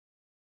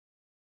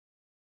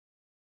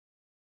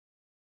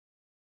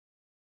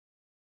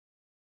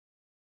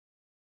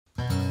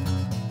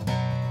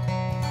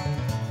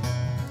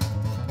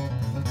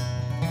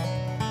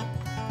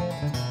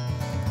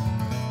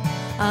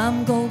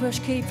I'm Gold Rush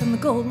Kate from the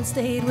Golden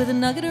State with a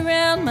nugget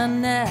around my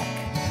neck.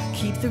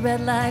 Keep the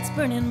red lights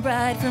burning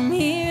bright from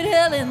here to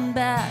hell and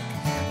back.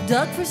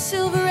 Dug for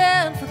silver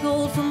and for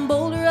gold from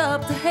Boulder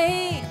up to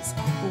Hayes.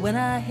 But when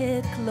I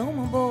hit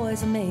Coloma,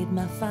 boys, I made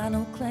my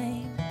final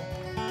claim.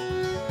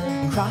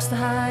 Crossed the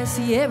high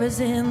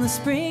Sierras in the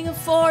spring of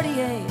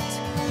 '48,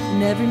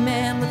 and every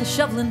man with a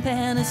shovel and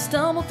pan has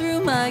stumbled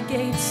through my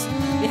gates.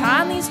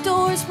 Behind these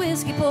doors,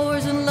 whiskey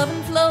pours and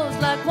loving flows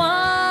like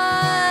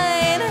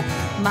wine.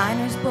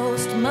 Miners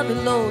boast mother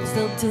loads,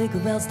 they'll dig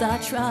or else die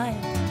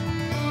trying.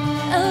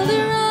 El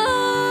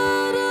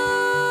Dorado,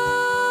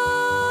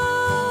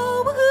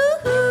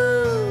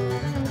 woo-hoo.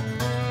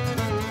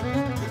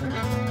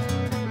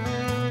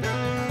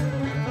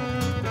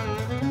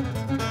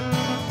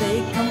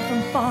 They come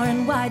from far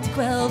and wide to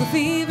quell the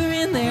fever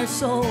in their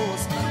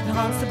souls. It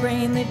haunts the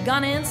brain, they've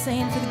gone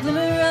insane for the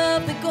glimmer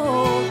of the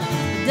gold.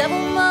 The devil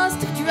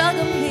must have drug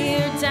them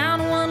here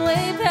down a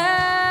one-way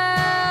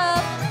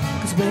path.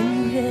 'Cause when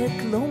you hit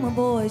Coloma,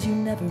 boys, you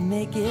never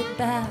make it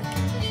back.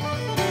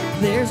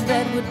 There's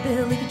Redwood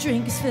Bill, he could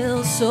drink his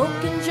fill,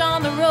 soaking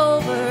John the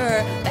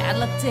Rover. Bad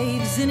Luck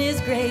Dave's in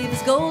his grave,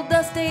 his gold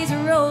dust days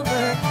are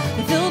over.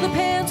 They fill the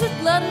pans with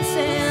blood and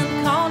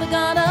sand, calling to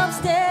God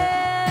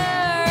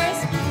upstairs.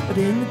 But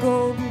in the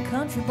golden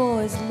country,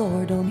 boys, the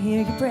Lord don't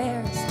hear your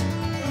prayers.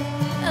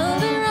 El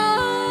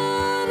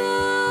Dorado,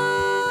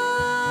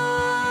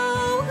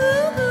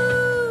 woo-hoo.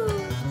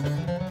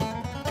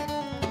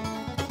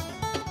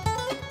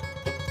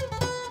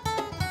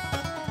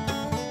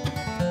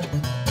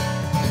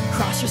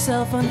 Cross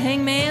yourself on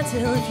Hangman's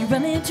Hill if you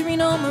run into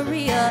Reno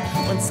Maria.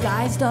 When the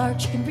sky's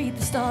dark, you can read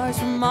the stars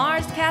from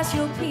Mars to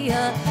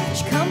Cassiopeia.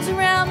 She comes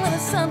around when the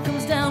sun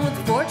comes down with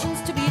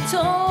fortunes to be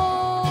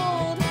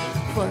told.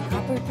 For a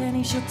copper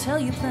penny, she'll tell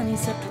you plenty,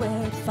 except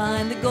where to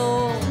find the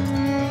gold.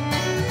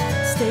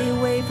 Stay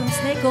away from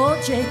Snake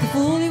Old Jake, who'll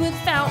fool you with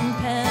fountain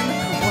pen.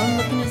 One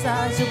look in his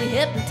eyes, you'll be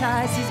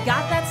hypnotized. He's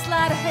got that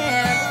sleight of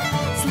hand,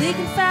 sleek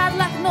and fat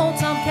like an old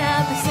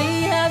tomcat. They say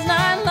he has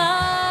 9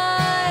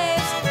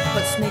 lives,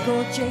 but Snake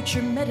Old Jake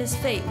sure met his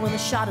fate when they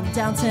shot him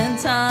down 10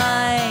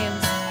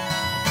 times.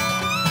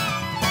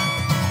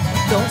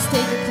 Don't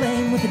stake a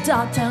claim with the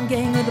Dogtown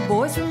gang or the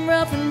boys from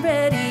Rough and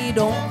Ready.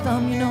 Don't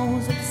thumb your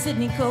nose at the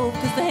Sydney Cove,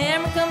 'cause the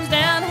hammer comes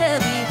down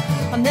heavy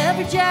on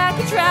every jack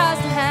who tries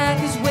to hack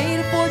his way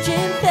to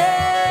fortune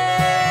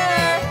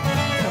there.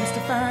 Comes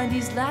to find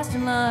he's last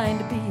in line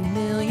to be a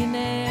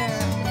millionaire.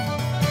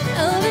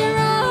 El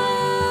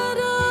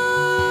Dorado,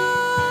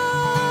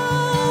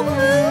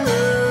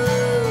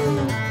 woo-hoo.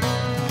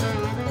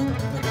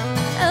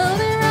 El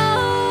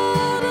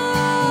Dorado,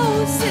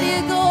 city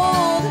of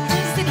gold,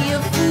 city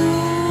of fools.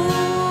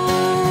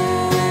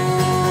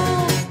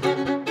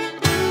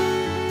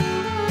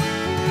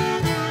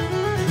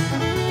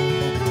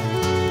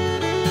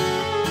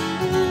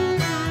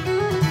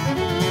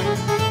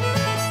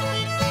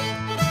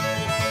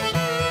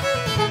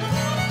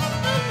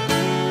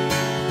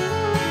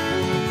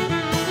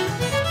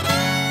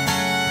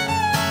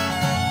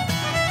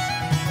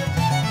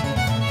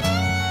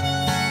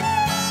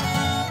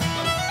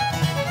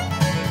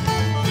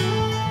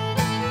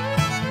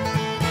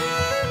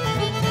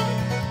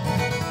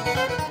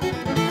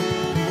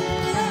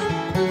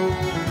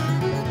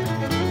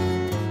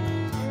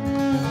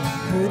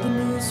 Heard the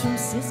news from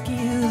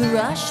Siskiyou, the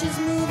rush is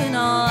moving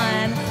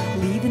on,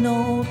 leaving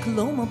old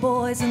Coloma,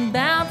 boys, and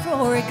bound for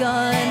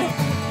Oregon.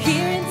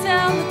 Here in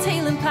town, the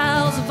tailing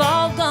piles have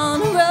all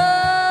gone to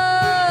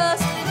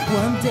rust.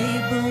 One day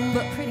boom,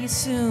 but pretty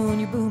soon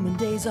your booming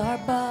days are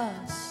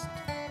bust.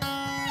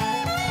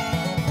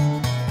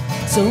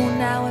 So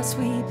now I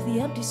sweep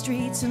the empty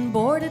streets and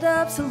boarded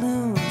up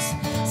saloons.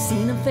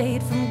 Seen them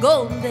fade from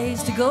golden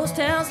days to ghost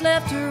towns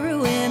left to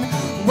ruin.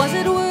 Was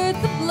it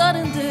worth the blood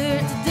and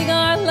dirt to dig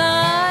our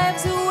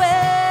lives away?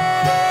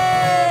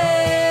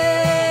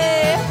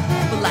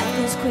 But life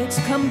goes quick,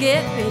 so come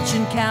get rich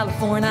in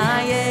California.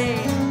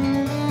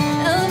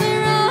 El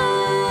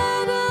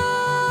Dorado,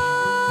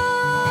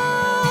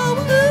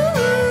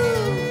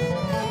 woo-hoo.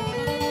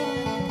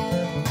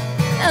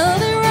 El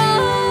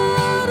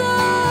Dorado,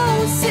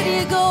 city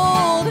of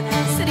gold,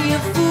 city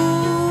of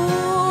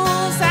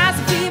fools. Has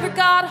the fever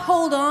got a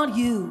hold on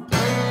you?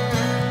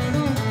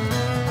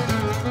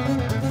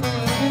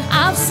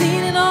 I've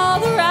seen it all,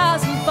 the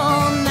rise and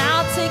fall, now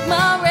I'll take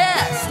my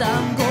rest.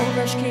 I'm Gold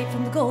Rush Kate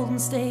from the Golden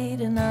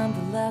State, and I'm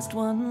the last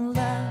one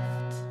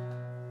left.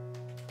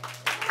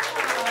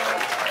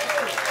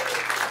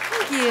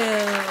 Thank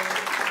you.